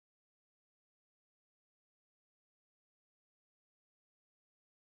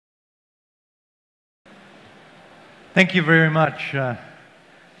Thank you very much.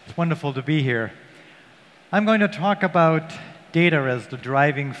 It's wonderful to be here. I'm going to talk about data as the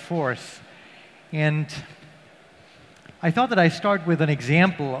driving force. And I thought that I'd start with an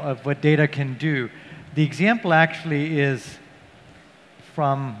example of what data can do. The example actually is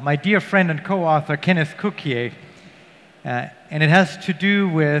from my dear friend and co-author, Kenneth Cukier. And it has to do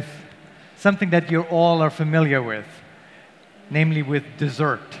with something that you all are familiar with, namely with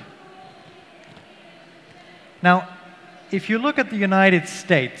dessert. Now, if you look at the United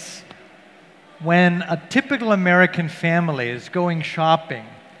States, when a typical American family is going shopping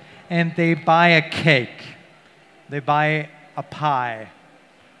and they buy a cake, they buy a pie,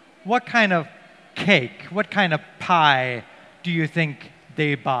 what kind of cake, what kind of pie do you think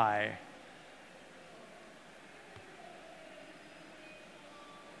they buy?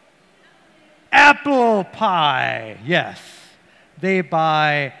 Apple pie, yes. They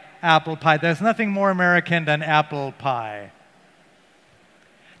buy apple pie. There's nothing more American than apple pie.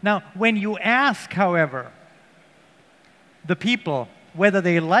 Now, when you ask, however, the people whether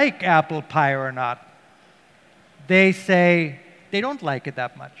they like apple pie or not, they say they don't like it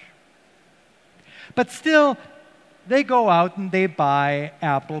that much. But still, they go out and they buy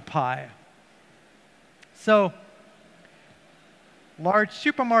apple pie. So, large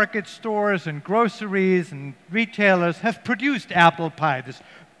supermarket stores and groceries and retailers have produced apple pie, this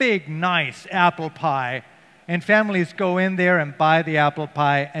big, nice apple pie, and families go in there and buy the apple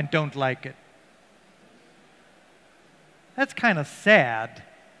pie and don't like it. That's kind of sad.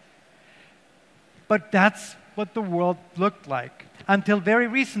 But that's what the world looked like until very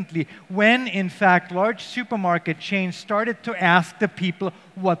recently, when, in fact, large supermarket chains started to ask the people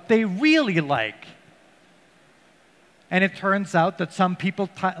what they really like. And it turns out that some people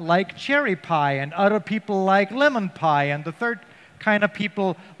like cherry pie, and other people like lemon pie, and the third kind of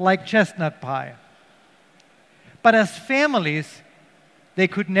people like chestnut pie. But as families, they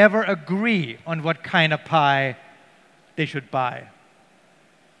could never agree on what kind of pie they should buy.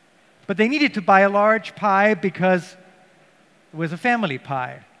 But they needed to buy a large pie because it was a family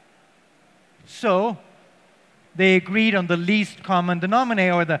pie. So they agreed on the least common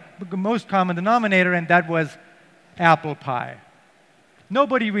denominator, or the most common denominator, and that was apple pie.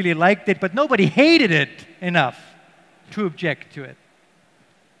 Nobody really liked it, but nobody hated it enough to object to it,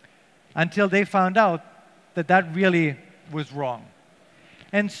 until they found out that that really was wrong.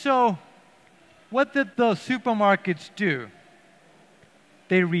 And so, what did the supermarkets do?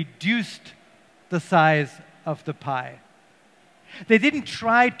 They reduced the size of the pie. They didn't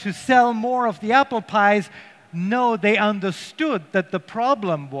try to sell more of the apple pies. No, they understood that the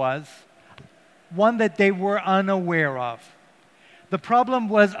problem was one that they were unaware of. The problem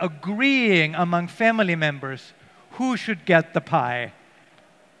was agreeing among family members who should get the pie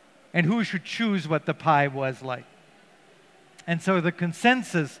and who should choose what the pie was like. And so the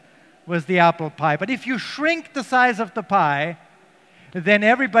consensus was the apple pie. But if you shrink the size of the pie, then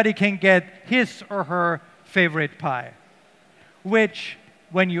everybody can get his or her favorite pie, which,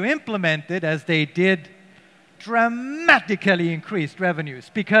 when you implement it, as they did, dramatically increased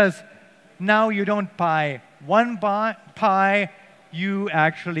revenues, because now you don't buy one pie, you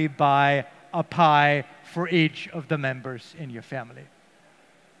actually buy a pie for each of the members in your family.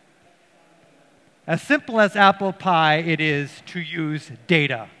 As simple as apple pie it is to use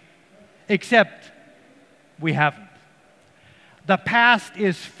data, except we haven't. The past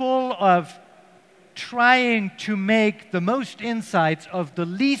is full of trying to make the most insights of the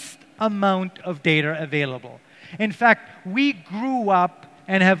least amount of data available. In fact, we grew up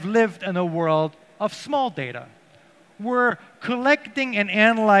and have lived in a world of small data. Where collecting and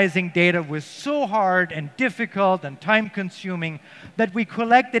analyzing data was so hard and difficult and time-consuming that we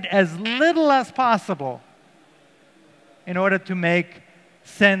collected as little as possible in order to make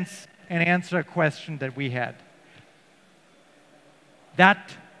sense and answer a question that we had.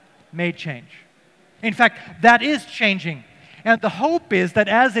 That may change. In fact, that is changing. And the hope is that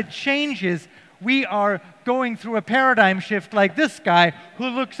as it changes, we are going through a paradigm shift like this guy who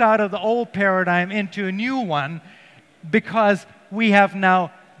looks out of the old paradigm into a new one, because we have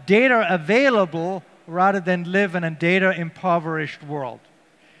now data available rather than live in a data-impoverished world.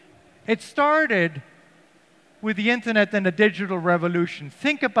 It started with the internet and the digital revolution.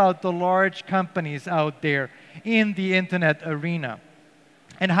 Think about the large companies out there in the internet arena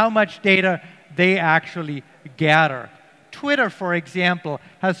and how much data they actually gather. Twitter, for example,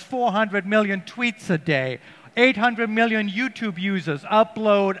 has 400 million tweets a day. 800 million YouTube users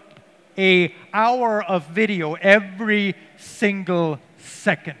upload an hour of video every single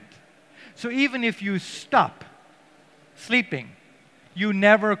second. So even if you stop sleeping, you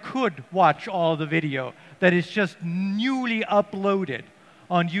never could watch all the video that is just newly uploaded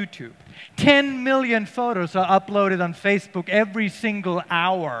on YouTube. 10 million photos are uploaded on Facebook every single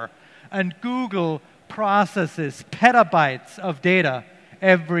hour, and Google processes petabytes of data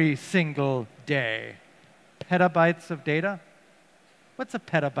every single day. Petabytes of data? What's a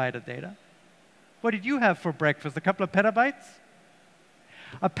petabyte of data? What did you have for breakfast? A couple of petabytes?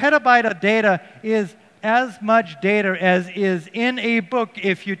 A petabyte of data is as much data as is in a book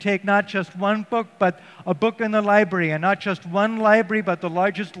if you take not just one book, but a book in the library, and not just one library, but the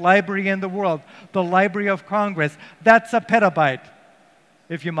largest library in the world, the Library of Congress. That's a petabyte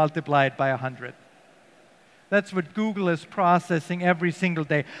if you multiply it by 100. That's what Google is processing every single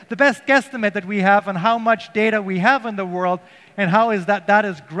day. The best guesstimate that we have on how much data we have in the world and how is that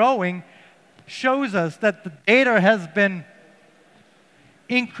is growing shows us that the data has been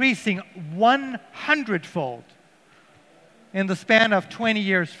increasing 100-fold in the span of 20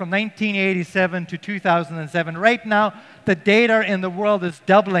 years from 1987 to 2007. Right now, the data in the world is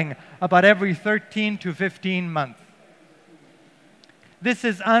doubling about every 13 to 15 months. This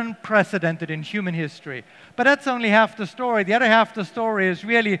is unprecedented in human history. But that's only half the story. The other half of the story is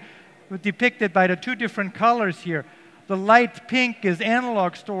really depicted by the two different colors here. The light pink is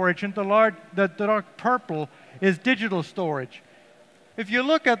analog storage, and the dark purple is digital storage. If you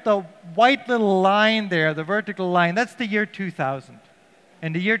look at the white little line there, the vertical line, that's the year 2000.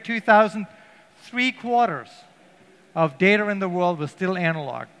 In the year 2000, 3/4 of data in the world was still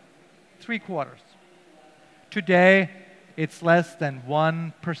analog. 3/4. Today, it's less than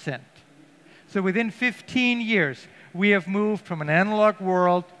 1%. So within 15 years, we have moved from an analog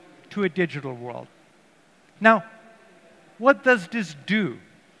world to a digital world. Now, what does this do?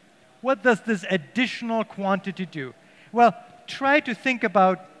 What does this additional quantity do? Well, try to think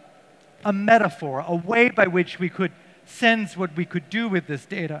about a metaphor, a way by which we could sense what we could do with this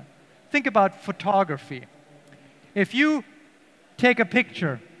data. Think about photography. If you take a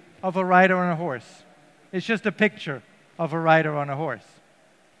picture of a rider on a horse, it's just a picture of a rider on a horse.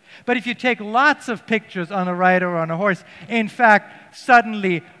 But if you take lots of pictures on a rider on a horse, in fact,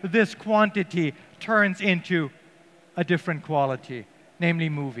 suddenly this quantity turns into a different quality, namely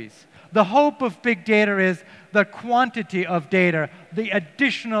movies. The hope of big data is the quantity of data, the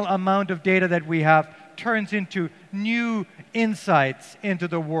additional amount of data that we have, turns into new insights into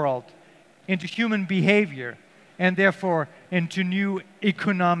the world, into human behavior, and therefore into new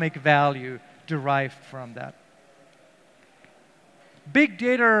economic value derived from that. Big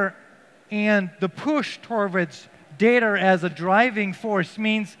data and the push towards data as a driving force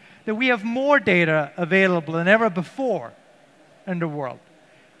means that we have more data available than ever before in the world.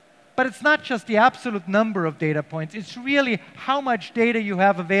 But it's not just the absolute number of data points, it's really how much data you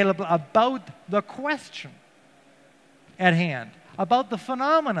have available about the question at hand, about the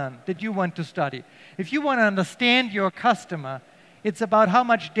phenomenon that you want to study. If you want to understand your customer, it's about how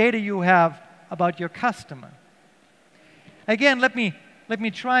much data you have about your customer. Again, let me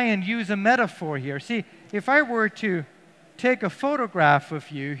try and use a metaphor here. See, if I were to take a photograph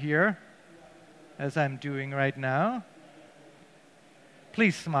of you here, as I'm doing right now,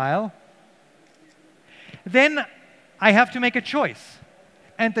 please smile, then I have to make a choice.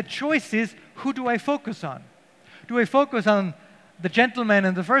 And the choice is, who do I focus on? Do I focus on the gentleman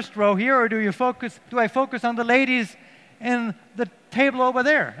in the first row here, or do I focus on the ladies in the table over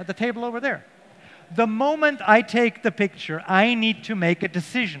there, at the table over there? The moment I take the picture, I need to make a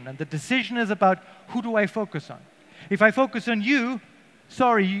decision, and the decision is about who do I focus on. If I focus on you,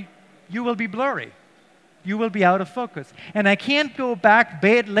 sorry, you will be blurry. You will be out of focus. And I can't go back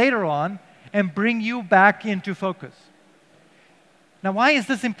later on and bring you back into focus. Now, why is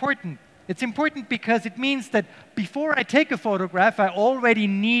this important? It's important because it means that before I take a photograph, I already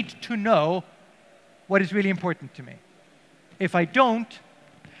need to know what is really important to me. If I don't,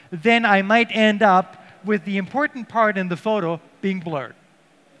 then I might end up with the important part in the photo being blurred.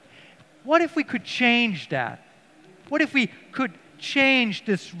 What if we could change that? What if we could change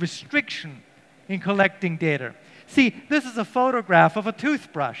this restriction in collecting data? See, this is a photograph of a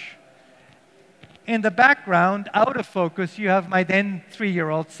toothbrush. In the background, out of focus, you have my then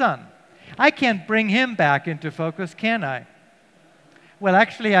 3-year-old son. I can't bring him back into focus, can I? Well,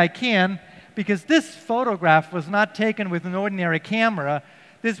 actually I can, because this photograph was not taken with an ordinary camera.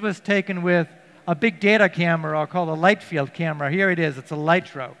 This was taken with a big data camera called a light field camera. Here it is, it's a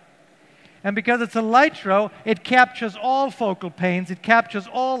Litro. And because it's a Litro, it captures all focal planes, it captures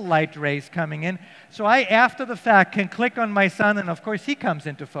all light rays coming in. So I, after the fact, can click on my son, and of course he comes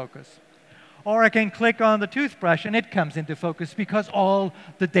into focus. Or I can click on the toothbrush, and it comes into focus because all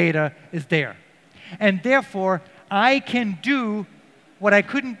the data is there. And therefore, I can do what I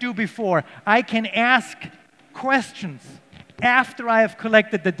couldn't do before. I can ask questions after I have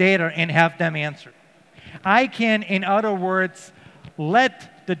collected the data and have them answered. I can, in other words,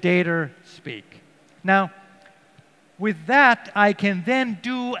 let the data speak. Now, with that, I can then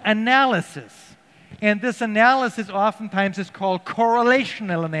do analysis. And this analysis oftentimes is called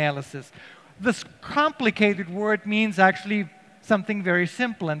correlational analysis. This complicated word means actually something very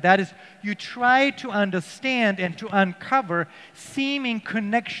simple, and that is you try to understand and to uncover seeming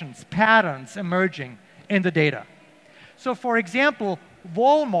connections, patterns emerging in the data. So for example,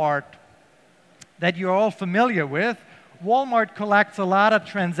 Walmart, that you're all familiar with, Walmart collects a lot of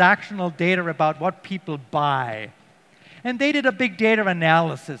transactional data about what people buy. And they did a big data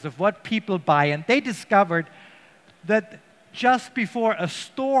analysis of what people buy, and they discovered that just before a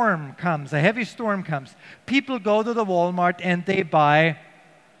storm comes, a heavy storm comes, people go to the Walmart and they buy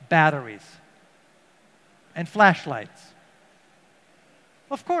batteries and flashlights.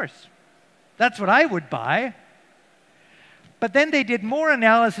 Of course, that's what I would buy. But then they did more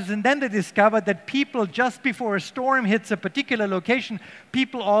analysis, and then they discovered that people, just before a storm hits a particular location,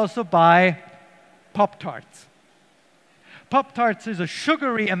 people also buy Pop-Tarts. Pop-Tarts is a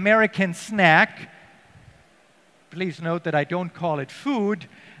sugary American snack. Please note that I don't call it food,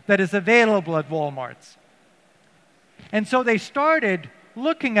 that is available at Walmarts. And so they started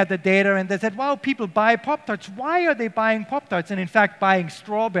looking at the data, and they said, wow, people buy Pop-Tarts. Why are they buying Pop-Tarts? And in fact, buying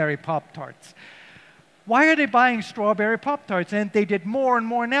strawberry Pop-Tarts. Why are they buying strawberry Pop-Tarts? And they did more and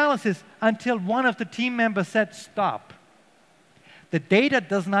more analysis until one of the team members said, stop. The data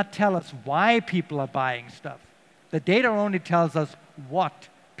does not tell us why people are buying stuff. The data only tells us what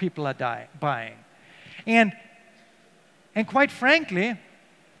people are buying. And quite frankly,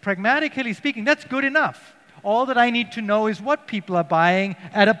 pragmatically speaking, that's good enough. All that I need to know is what people are buying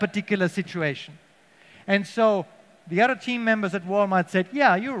at a particular situation. And so the other team members at Walmart said,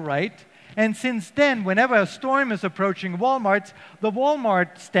 yeah, you're right. And since then, whenever a storm is approaching Walmart, the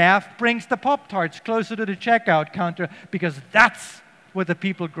Walmart staff brings the Pop-Tarts closer to the checkout counter because that's what the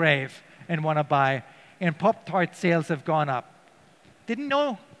people crave and want to buy. And Pop-Tart sales have gone up. Didn't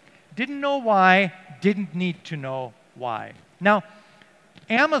know why, didn't need to know why. Now,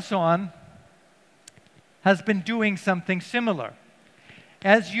 Amazon has been doing something similar.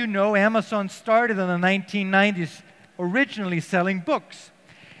 As you know, Amazon started in the 1990s originally selling books.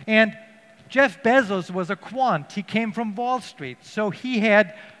 And Jeff Bezos was a quant. He came from Wall Street. So he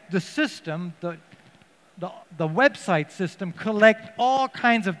had the system, the website system, collect all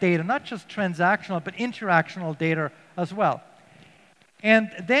kinds of data, not just transactional, but interactional data as well. And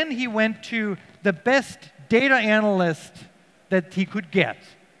then he went to the best data analyst that he could get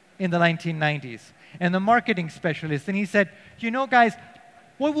in the 1990s, and the marketing specialist. And he said, you know, guys,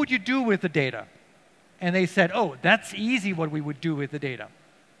 what would you do with the data? And they said, oh, that's easy what we would do with the data.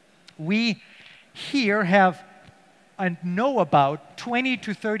 We here have and know about 20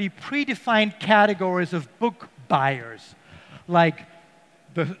 to 30 predefined categories of book buyers, like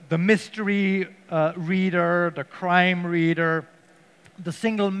the mystery reader, the crime reader, the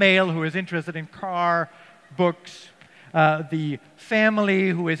single male who is interested in car books, the family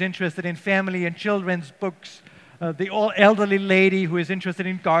who is interested in family and children's books, the elderly lady who is interested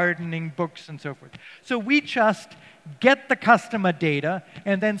in gardening books, and so forth. So we just get the customer data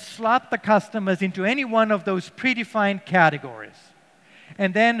and then slot the customers into any one of those predefined categories.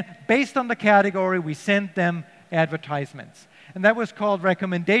 And then, based on the category, we send them advertisements. And that was called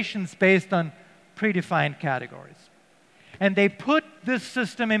recommendations based on predefined categories. And they put this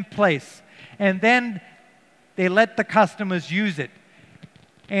system in place, and then they let the customers use it.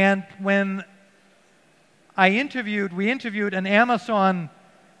 And when we interviewed an Amazon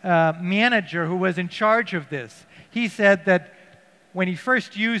manager who was in charge of this. He said that when he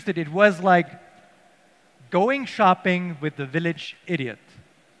first used it, it was like going shopping with the village idiot.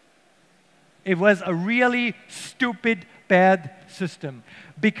 It was a really stupid, bad system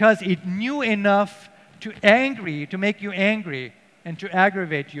because it knew enough to make you angry and to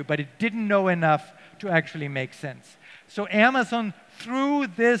aggravate you, but it didn't know enough to actually make sense. So Amazon threw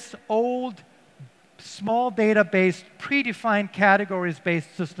this old small database, predefined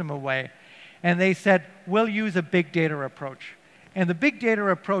categories-based system away. And they said, we'll use a big data approach. And the big data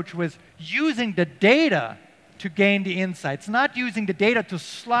approach was using the data to gain the insights, not using the data to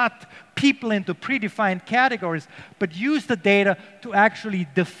slot people into predefined categories, but use the data to actually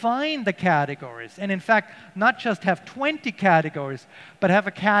define the categories. And in fact, not just have 20 categories, but have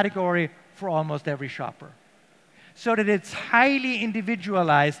a category for almost every shopper, so that it's highly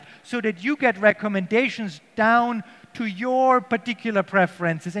individualized, so that you get recommendations down to your particular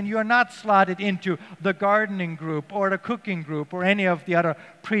preferences, and you're not slotted into the gardening group or the cooking group or any of the other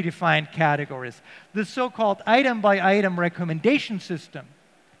predefined categories. The so-called item-by-item recommendation system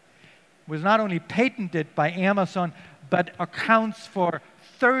was not only patented by Amazon, but accounts for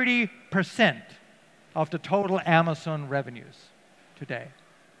 30% of the total Amazon revenues today.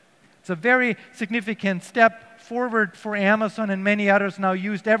 It's a very significant step forward for Amazon and many others now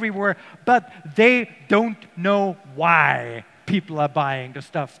used everywhere, but they don't know why people are buying the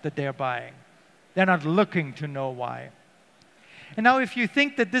stuff that they're buying. They're not looking to know why. And now if you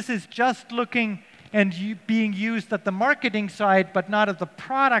think that this is just looking and being used at the marketing side, but not at the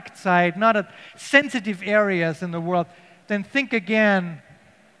product side, not at sensitive areas in the world, then think again.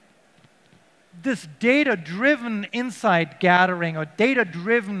 This data-driven insight gathering or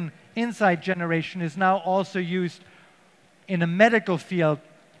data-driven insight generation is now also used in the medical field,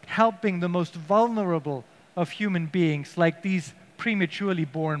 helping the most vulnerable of human beings, like these prematurely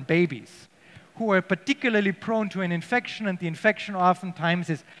born babies, who are particularly prone to an infection, and the infection oftentimes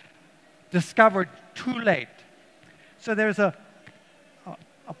is discovered too late. So there's a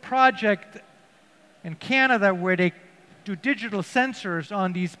project in Canada where they do digital sensors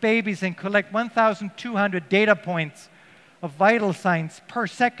on these babies and collect 1,200 data points of vital signs per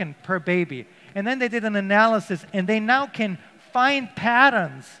second per baby. And then they did an analysis, and they now can find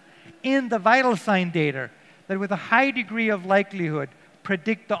patterns in the vital sign data that with a high degree of likelihood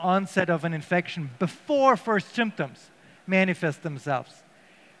predict the onset of an infection before first symptoms manifest themselves.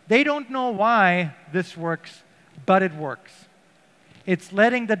 They don't know why this works, but it works. It's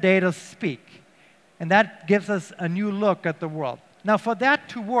letting the data speak. And that gives us a new look at the world. Now, for that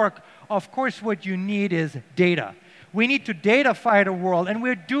to work, of course, what you need is data. We need to datafy the world, and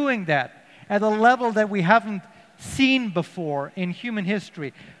we're doing that at a level that we haven't seen before in human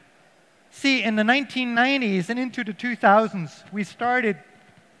history. See, in the 1990s and into the 2000s, we started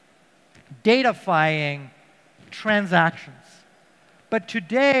datafying transactions. But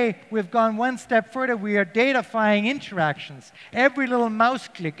today, we've gone one step further. We are datafying interactions. Every little mouse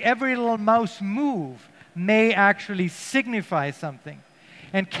click, every little mouse move may actually signify something.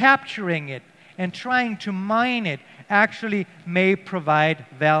 And capturing it and trying to mine it actually may provide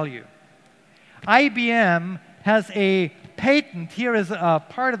value. IBM has a patent. Here is a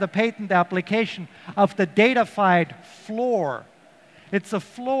part of the patent application of the datafied floor. It's a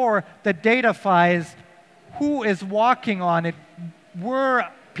floor that datafies who is walking on it, where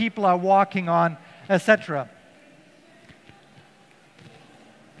people are walking on, etc.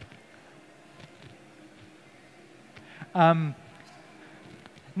 Now,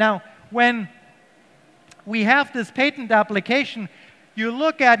 when we have this patent application, you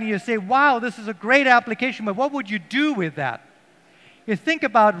look at it and you say, wow, this is a great application, but what would you do with that? You think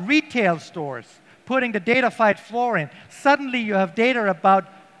about retail stores putting the datafied floor in. Suddenly you have data about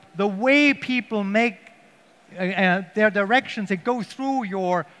the way people make their directions that go through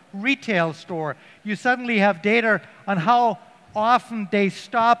your retail store. You suddenly have data on how often they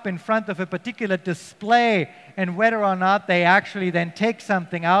stop in front of a particular display and whether or not they actually then take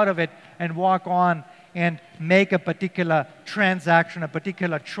something out of it and walk on and make a particular transaction, a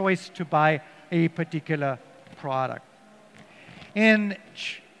particular choice to buy a particular product. In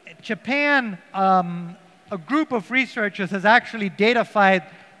Japan, a group of researchers has actually datafied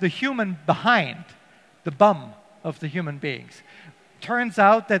the human behind, the bum of the human beings. Turns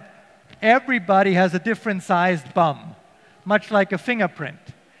out that everybody has a different sized bum, much like a fingerprint.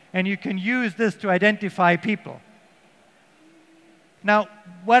 And you can use this to identify people. Now,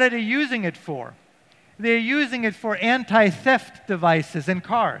 what are they using it for? They're using it for anti-theft devices in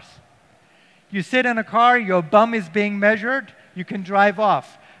cars. You sit in a car, your bum is being measured, you can drive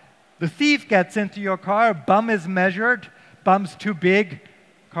off. The thief gets into your car, bum is measured, bum's too big,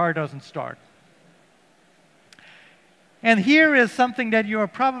 car doesn't start. And here is something that you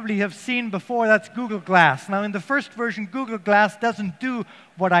probably have seen before, that's Google Glass. Now, in the first version, Google Glass doesn't do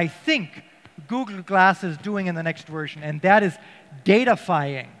what I think Google Glass is doing in the next version, and that is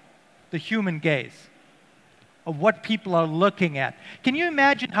datafying the human gaze of what people are looking at. Can you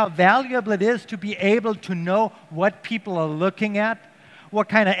imagine how valuable it is to be able to know what people are looking at? What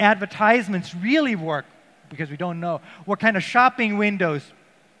kind of advertisements really work, because we don't know. What kind of shopping windows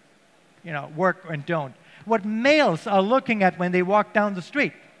work and don't. What males are looking at when they walk down the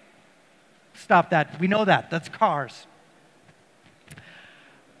street. Stop that. We know that. That's cars.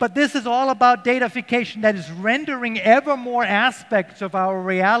 But this is all about datafication that is rendering ever more aspects of our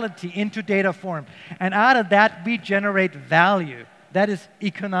reality into data form. And out of that, we generate value. That is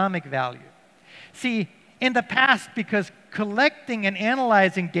economic value. See, in the past, because collecting and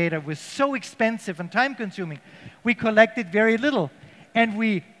analyzing data was so expensive and time-consuming, we collected very little. And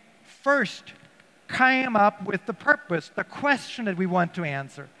we first came up with the purpose, the question that we want to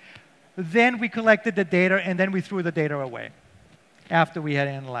answer. Then we collected the data, and then we threw the data away after we had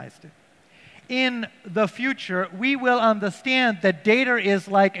analyzed it. In the future, we will understand that data is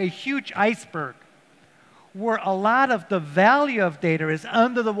like a huge iceberg, where a lot of the value of data is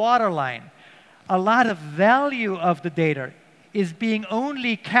under the waterline. A lot of value of the data is being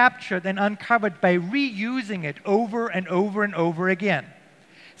only captured and uncovered by reusing it over and over and over again.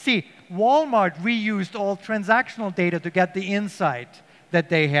 See, Walmart reused all transactional data to get the insight that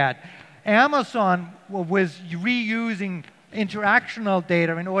they had. Amazon was reusing interactional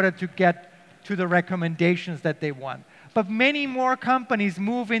data in order to get to the recommendations that they want. But many more companies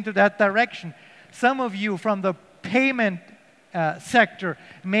move into that direction. Some of you from the payment sector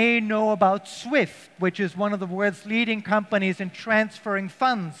may know about SWIFT, which is one of the world's leading companies in transferring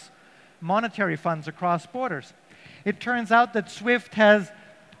funds, monetary funds, across borders. It turns out that SWIFT has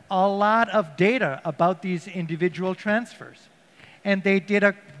a lot of data about these individual transfers. And they did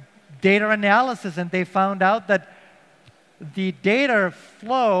a data analysis, and they found out that the data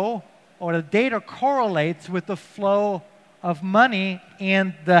flow, or the data correlates with the flow of money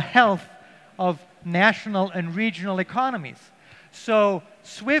and the health of national and regional economies. So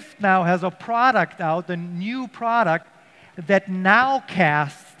SWIFT now has a product out, a new product, that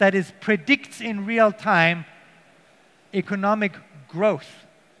nowcasts, that is, predicts in real time economic growth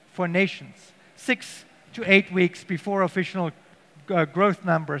for nations 6 to 8 weeks before official growth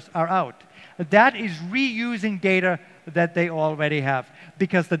numbers are out. That is reusing data that they already have,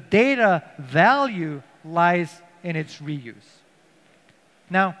 because the data value lies in its reuse.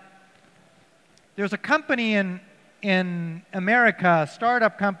 Now, there's a company in America, a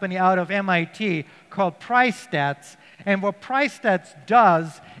startup company out of MIT called PriceStats, and what PriceStats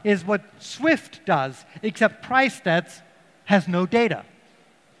does is what SWIFT does, except PriceStats has no data.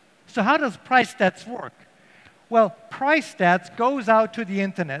 So how does PriceStats work? Well, PriceStats goes out to the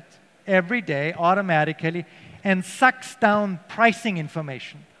internet every day automatically and sucks down pricing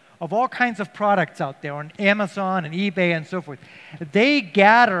information of all kinds of products out there on Amazon and eBay and so forth. They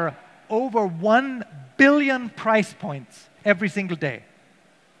gather over 1 billion price points every single day.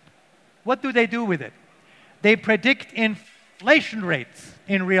 What do they do with it? They predict inflation rates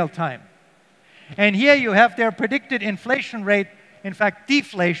in real time. And here you have their predicted inflation rate, in fact,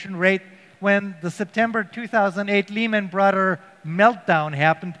 deflation rate, when the September 2008 Lehman Brothers meltdown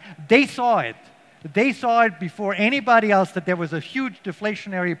happened. They saw it. They saw it before anybody else, that there was a huge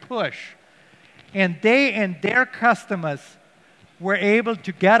deflationary push. And they and their customers were able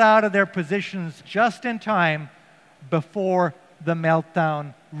to get out of their positions just in time before the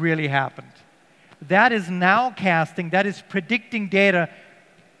meltdown really happened. That is nowcasting, that is predicting data,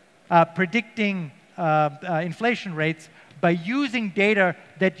 predicting inflation rates by using data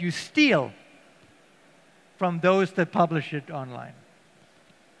that you steal from those that publish it online.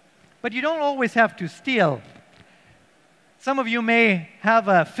 But you don't always have to steal. Some of you may have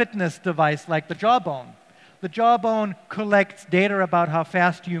a fitness device like the Jawbone. The Jawbone collects data about how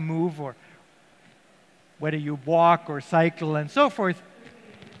fast you move, or whether you walk or cycle and so forth.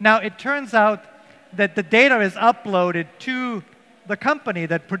 Now, it turns out that the data is uploaded to the company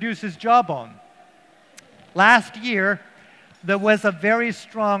that produces Jawbone. Last year, there was a very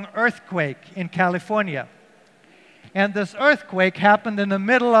strong earthquake in California. And this earthquake happened in the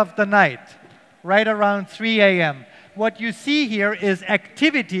middle of the night, right around 3 a.m. What you see here is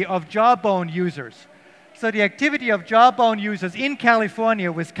activity of Jawbone users. So the activity of Jawbone users in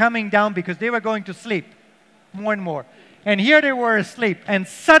California was coming down because they were going to sleep more and more. And here they were asleep, and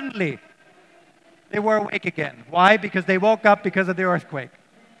suddenly they were awake again. Why? Because they woke up because of the earthquake.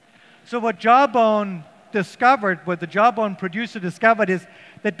 So what Jawbone discovered, what the Jawbone producer discovered, is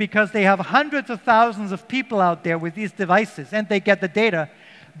that because they have hundreds of thousands of people out there with these devices and they get the data,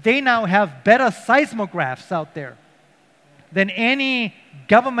 they now have better seismographs out there than any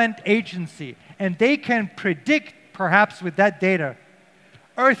government agency. And they can predict, perhaps with that data,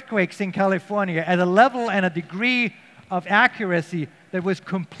 earthquakes in California at a level and a degree of accuracy that was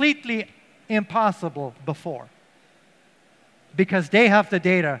completely impossible before. Because they have the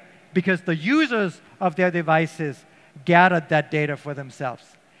data, because the users of their devices gathered that data for themselves.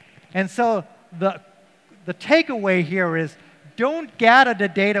 And so the takeaway here is, don't gather the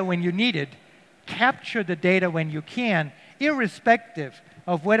data when you need it. Capture the data when you can, irrespective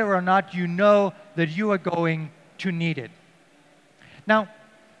of whether or not you know that you are going to need it. Now,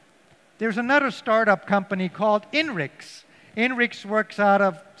 there's another startup company called Inrix. INRIX works out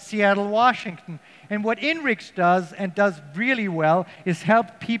of Seattle, Washington. And what INRIX does, and does really well, is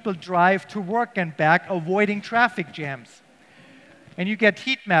help people drive to work and back, avoiding traffic jams. And you get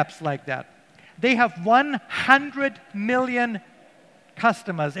heat maps like that. They have 100 million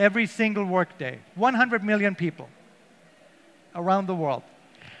customers every single workday. 100 million people around the world.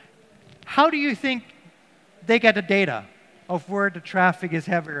 How do you think they get the data of where the traffic is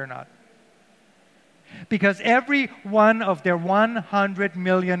heavy or not? Because every one of their 100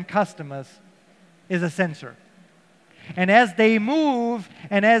 million customers is a sensor. And as they move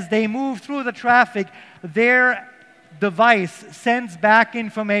through the traffic, their device sends back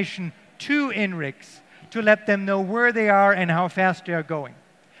information to INRIX to let them know where they are and how fast they are going.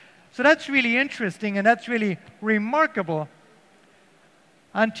 So that's really interesting, and that's really remarkable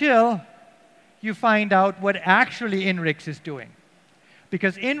until you find out what actually INRIX is doing.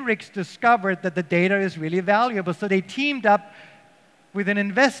 Because INRIX discovered that the data is really valuable, so they teamed up with an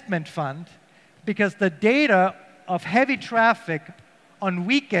investment fund, because the data of heavy traffic on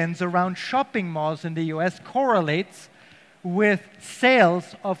weekends around shopping malls in the US correlates with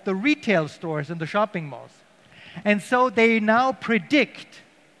sales of the retail stores in the shopping malls. And so they now predict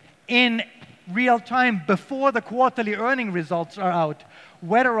in real time, before the quarterly earning results are out,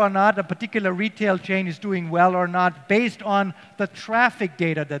 whether or not a particular retail chain is doing well or not, based on the traffic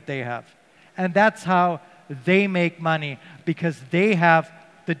data that they have. And that's how they make money, because they have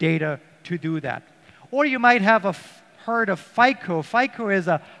the data to do that. Or you might have heard of FICO. FICO is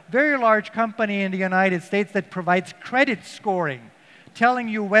a very large company in the United States that provides credit scoring, telling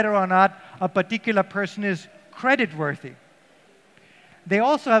you whether or not a particular person is creditworthy. They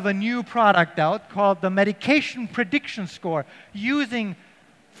also have a new product out called the Medication Prediction Score, using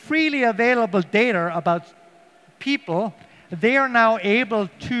freely available data about people. They are now able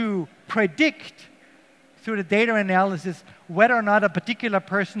to predict through the data analysis whether or not a particular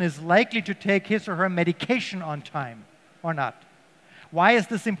person is likely to take his or her medication on time or not. Why is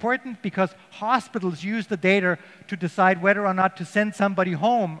this important? Because hospitals use the data to decide whether or not to send somebody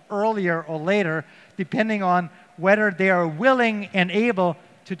home earlier or later, depending on whether they are willing and able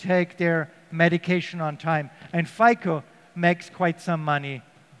to take their medication on time. And FICO makes quite some money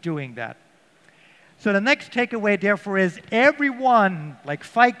doing that. So the next takeaway, therefore, is everyone, like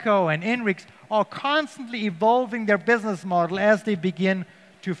FICO and INRIX, are constantly evolving their business model as they begin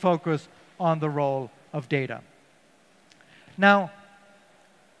to focus on the role of data. Now,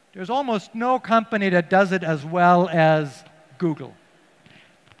 there's almost no company that does it as well as Google.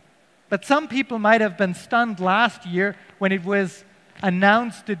 But some people might have been stunned last year when it was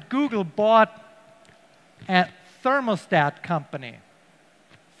announced that Google bought a thermostat company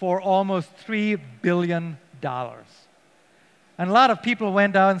for almost $3 billion. And a lot of people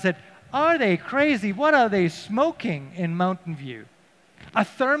went out and said, are they crazy? What are they smoking in Mountain View? A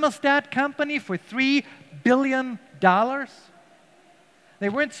thermostat company for $3 billion? They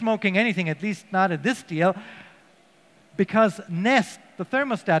weren't smoking anything, at least not at this deal, because Nest, the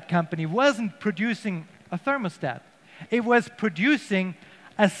thermostat company, wasn't producing a thermostat. It was producing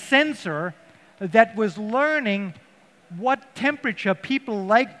a sensor that was learning what temperature people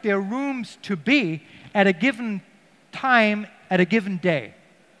like their rooms to be at a given time, at a given day.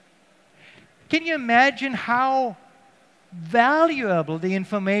 Can you imagine how valuable the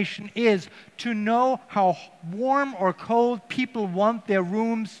information is to know how warm or cold people want their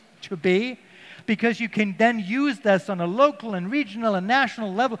rooms to be? Because you can then use this on a local and regional and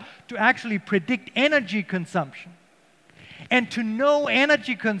national level to actually predict energy consumption. And to know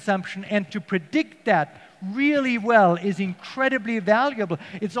energy consumption and to predict that really well is incredibly valuable.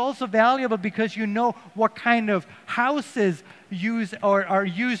 It's also valuable because you know what kind of houses use or are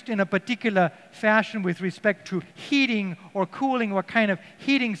used in a particular fashion with respect to heating or cooling, what kind of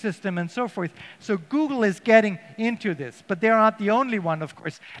heating system and so forth. So Google is getting into this, but they're not the only one, of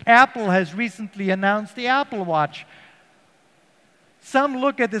course. Apple has recently announced the Apple Watch. Some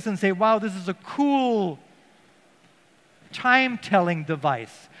look at this and say, wow, this is a cool time-telling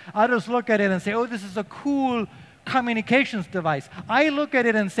device. Others look at it and say, oh, this is a cool communications device. I look at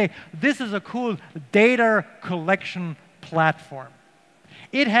it and say, this is a cool data collection platform.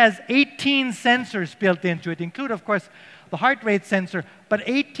 It has 18 sensors built into it, include, of course, the heart rate sensor, but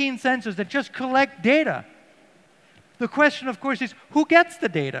 18 sensors that just collect data. The question, of course, is who gets the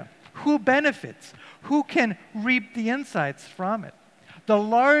data? Who benefits? Who can reap the insights from it? The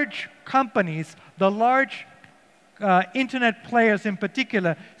large companies, the large internet players in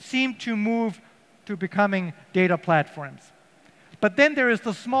particular, seem to move to becoming data platforms. But then there is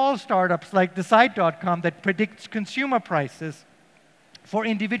the small startups like Decide.com that predicts consumer prices for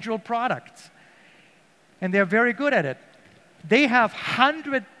individual products. And they're very good at it. They have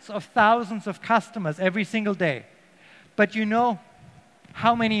hundreds of thousands of customers every single day. But you know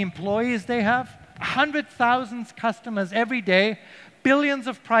how many employees they have? 100,000 customers every day, billions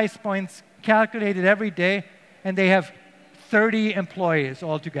of price points calculated every day, and they have 30 employees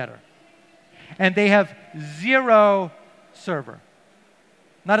altogether. And they have 0 server.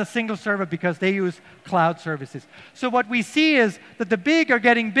 Not a single server, because they use cloud services. So what we see is that the big are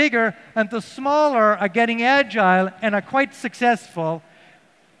getting bigger and the smaller are getting agile and are quite successful,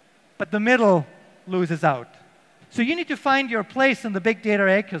 but the middle loses out. So you need to find your place in the big data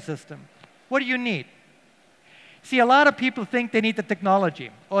ecosystem. What do you need? See, a lot of people think they need the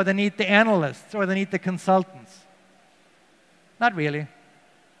technology, or they need the analysts, or they need the consultants. Not really.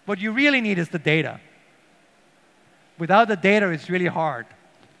 What you really need is the data. Without the data, it's really hard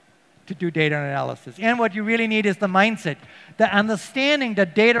to do data analysis. And what you really need is the mindset, the understanding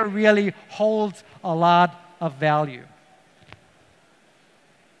that data really holds a lot of value.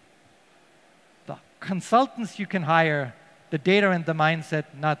 The consultants you can hire, the data and the mindset,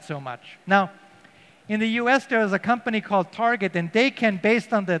 not so much. Now, in the US, there is a company called Target, and they can,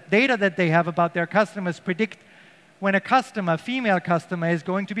 based on the data that they have about their customers, predict when a customer, a female customer, is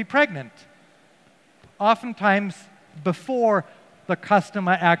going to be pregnant. Oftentimes before the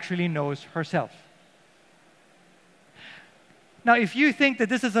customer actually knows herself. Now, if you think that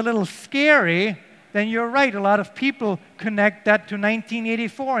this is a little scary, then you're right. A lot of people connect that to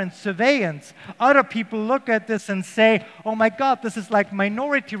 1984 and surveillance. Other people look at this and say, oh my God, this is like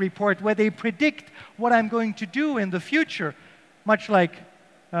Minority Report, where they predict what I'm going to do in the future, much like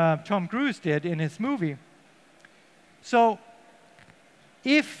Tom Cruise did in his movie. So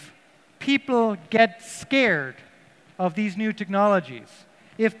if people get scared of these new technologies,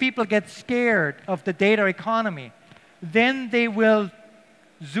 if people get scared of the data economy, then they will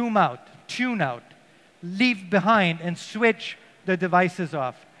zoom out, tune out, leave behind, and switch the devices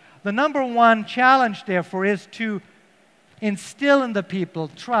off. The number one challenge, therefore, is to instill in the people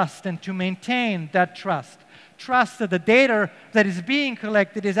trust and to maintain that trust. Trust that the data that is being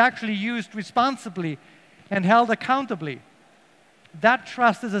collected is actually used responsibly and held accountably. That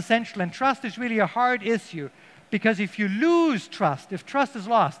trust is essential, and trust is really a hard issue, because if you lose trust, if trust is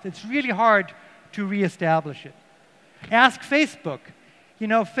lost, it's really hard to reestablish it. Ask Facebook. You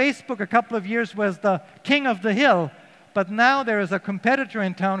know, Facebook a couple of years was the king of the hill, but now there is a competitor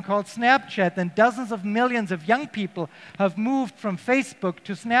in town called Snapchat, and dozens of millions of young people have moved from Facebook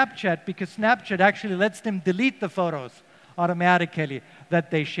to Snapchat because Snapchat actually lets them delete the photos automatically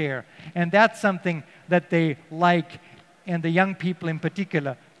that they share. And that's something that they like, and the young people in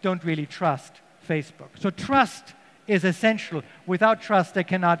particular don't really trust Facebook. So trust is essential. Without trust, there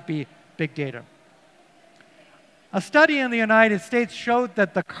cannot be big data. A study in the United States showed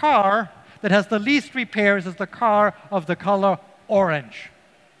that the car that has the least repairs is the car of the color orange.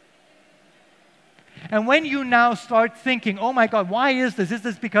 And when you now start thinking, oh my God, why is this? Is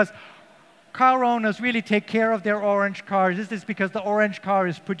this because car owners really take care of their orange cars? Is this because the orange car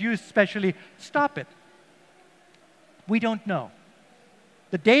is produced specially? Stop it. We don't know.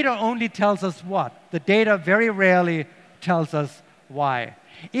 The data only tells us what. The data very rarely tells us why.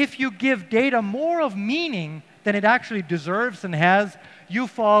 If you give data more of meaning than it actually deserves and has, you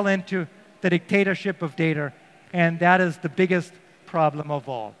fall into the dictatorship of data, and that is the biggest problem of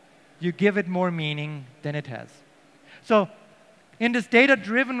all. You give it more meaning than it has. So in this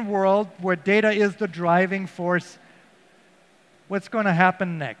data-driven world where data is the driving force, what's going to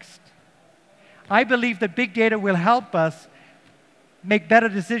happen next? I believe that big data will help us make better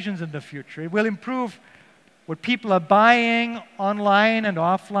decisions in the future. It will improve what people are buying online and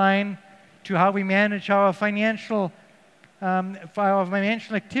offline, to how we manage our financial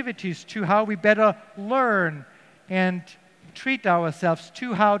activities, to how we better learn and treat ourselves,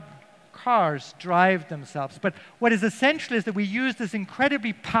 to how cars drive themselves. But what is essential is that we use this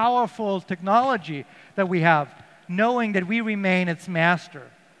incredibly powerful technology that we have, knowing that we remain its master.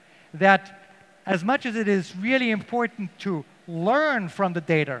 That as much as it is really important to learn from the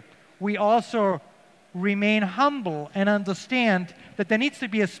data, we also remain humble and understand that there needs to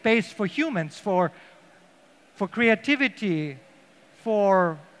be a space for humans, for creativity,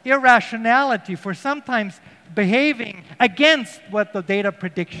 for irrationality, for sometimes behaving against what the data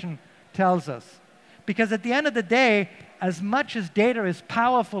prediction tells us. Because at the end of the day, as much as data is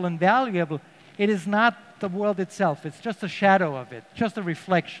powerful and valuable, it is not the world itself. It's just a shadow of it, just a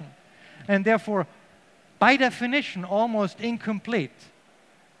reflection. And therefore, by definition, almost incomplete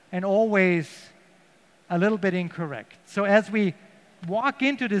and always a little bit incorrect. So as we walk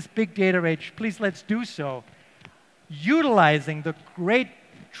into this big data age, please let's do so, utilizing the great,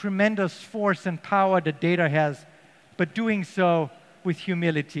 tremendous force and power that data has, but doing so with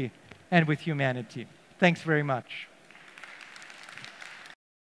humility and with humanity. Thanks very much.